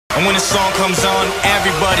And when the song comes on,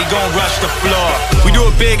 everybody gon' rush the floor. We do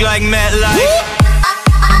it big like MetLife.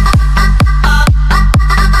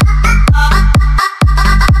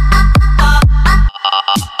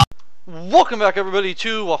 Welcome back, everybody,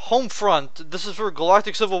 to Homefront. This is for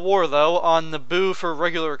Galactic Civil War, though, on Naboo for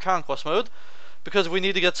regular Conquest mode, because we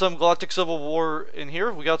need to get some Galactic Civil War in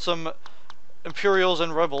here. We got some Imperials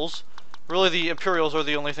and Rebels. Really, the Imperials are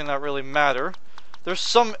the only thing that really matter. There's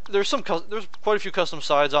quite a few custom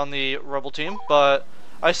sides on the Rebel team, but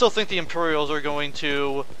I still think the Imperials are going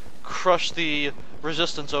to crush the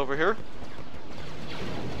Resistance over here.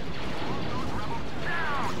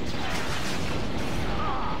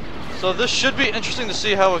 So this should be interesting to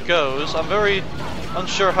see how it goes. I'm very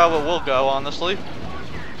unsure how it will go, honestly.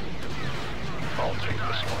 I'll take this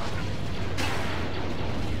one.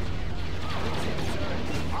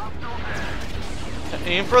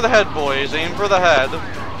 Aim for the head, boys. Aim for the head.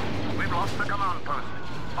 We've lost the command post.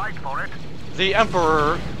 Fight for it. The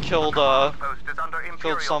Emperor killed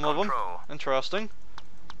killed some of them. Interesting.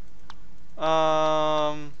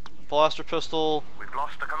 Blaster pistol. We've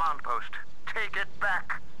lost the command post. Take it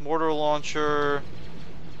back. Mortar launcher.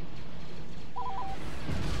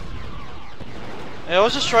 Yeah,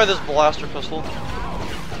 let's just try this blaster pistol.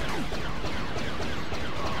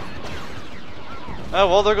 Oh,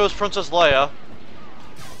 well, there goes Princess Leia.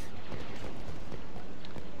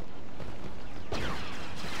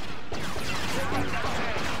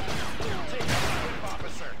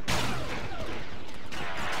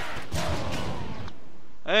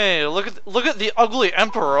 Hey, look at the ugly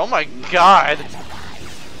Emperor. Oh my god.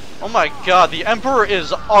 Oh my god, the Emperor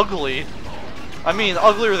is ugly. I mean,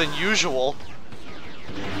 uglier than usual.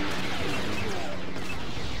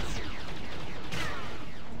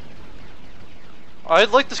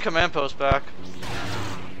 I'd like this command post back.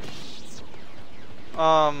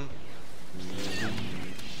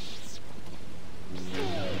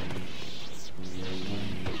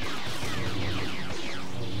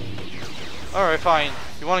 Alright, fine.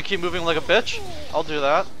 You want to keep moving like a bitch? I'll do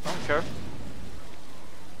that. I don't care.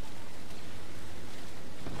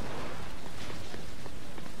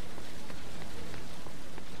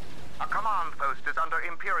 A command post is under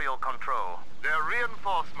Imperial control. Their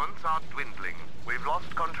reinforcements are dwindling. We've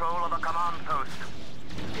lost control of a command post.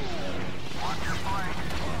 Watch your flank.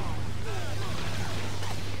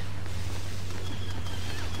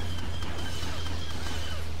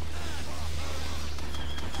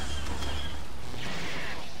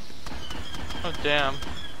 Oh, damn.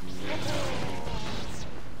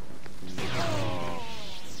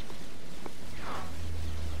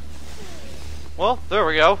 Well, there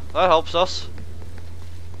we go. That helps us.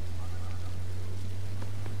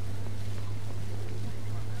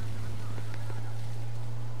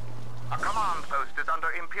 A command post is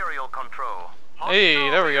under Imperial control. Hey,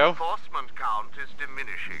 there we go. Reinforcement count is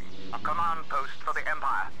diminishing. A command post for the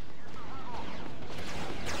Empire.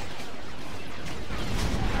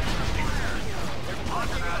 Right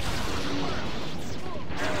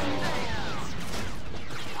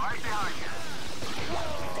behind you.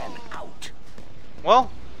 Them out. Well,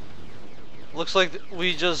 looks like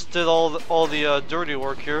we just did all the dirty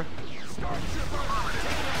work here. Out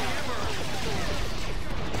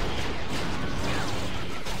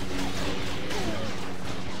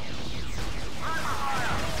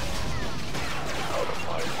of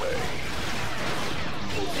my way.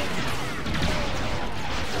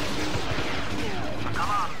 The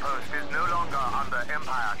command post is no longer under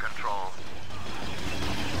Empire control.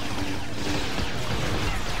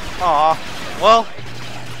 Aw, well,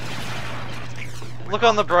 look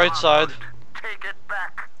on the bright side. Take it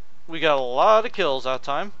back. We got a lot of kills that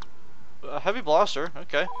time. A heavy blaster,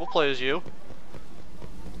 okay, we'll play as you.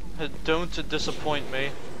 Don't disappoint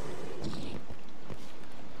me.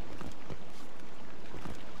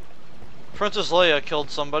 Princess Leia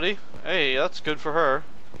killed somebody. Hey, that's good for her.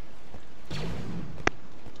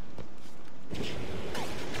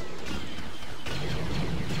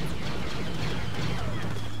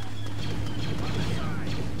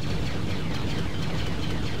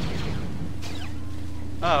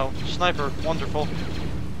 Oh, sniper, wonderful.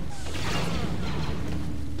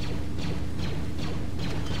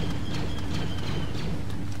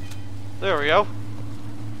 There we go.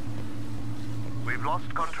 We've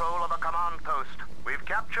lost control of a command post. We've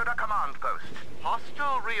captured a command post.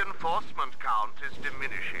 Hostile reinforcement count is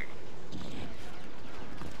diminishing.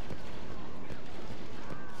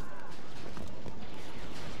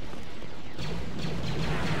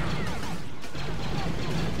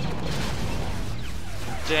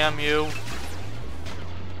 Damn you.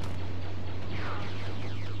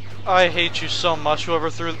 I hate you so much, whoever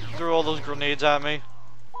threw all those grenades at me.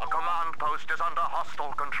 A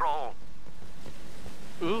hostile control.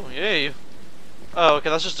 Ooh, yay. Oh, okay,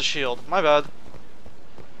 that's just a shield. My bad.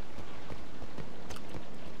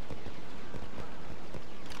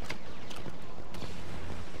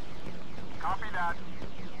 Copy that.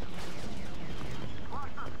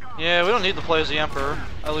 Yeah, we don't need to play as the Emperor.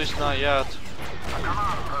 At least not yet. The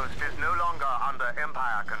command post is no longer under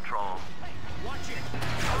Empire control.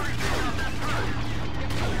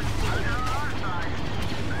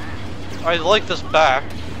 I like this back.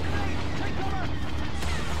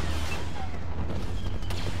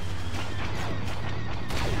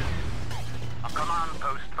 A command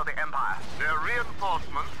post for the Empire. Their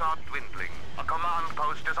reinforcements are dwindling. A command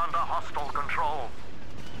post is under hostile control.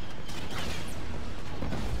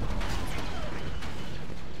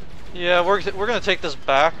 Yeah, we're gonna take this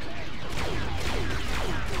back.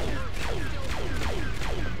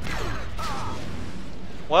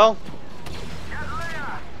 Well,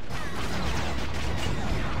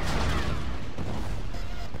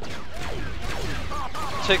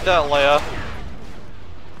 take that, Leia.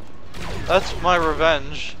 That's my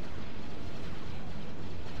revenge.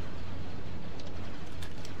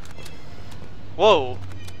 Whoa.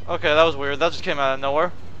 Okay, that was weird. That just came out of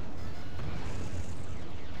nowhere.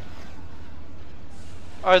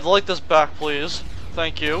 I'd like this back, please.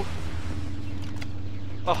 Thank you.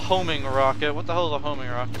 A homing rocket. What the hell is a homing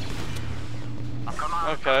rocket? A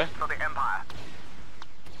command Okay. post for the Empire.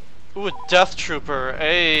 Ooh, a death trooper.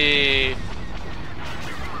 Hey.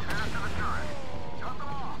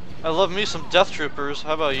 I love me some death troopers.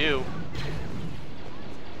 How about you?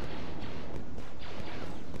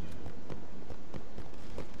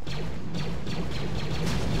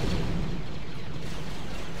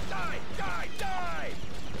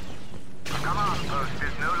 The command post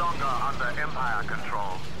is no longer under Empire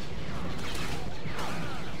control.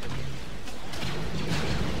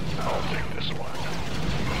 I'll take this one.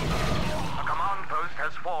 A command post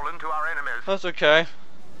has fallen to our enemies. That's okay.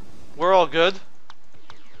 We're all good.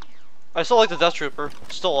 I still like the death trooper.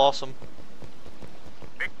 It's still awesome.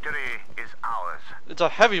 Victory is ours. It's a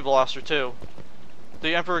heavy blaster too.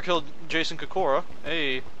 The Emperor killed Jason Kokora.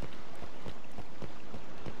 Hey.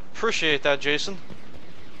 Appreciate that, Jason.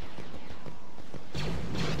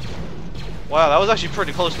 Wow, that was actually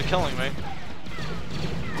pretty close to killing me.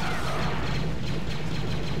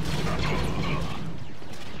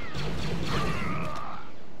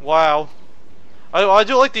 Wow. I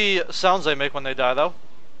do like the sounds they make when they die, though.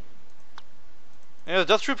 Yeah, the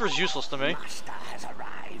Death Trooper is useless to me.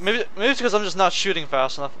 Maybe it's because I'm just not shooting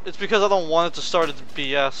fast enough. It's because I don't want it to start its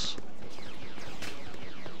BS.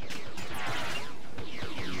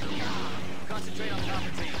 Concentrate on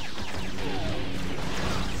competency.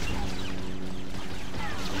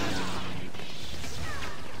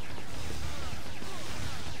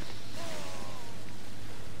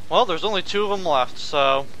 Well, there's only 2 of them left,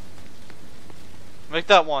 so make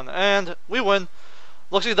that one, and we win.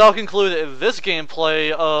 Looks like that'll conclude this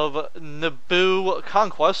gameplay of Naboo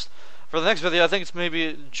Conquest. For the next video, I think it's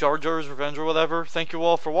maybe Jar Jar's Revenge or whatever. Thank you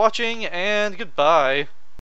all for watching, and goodbye.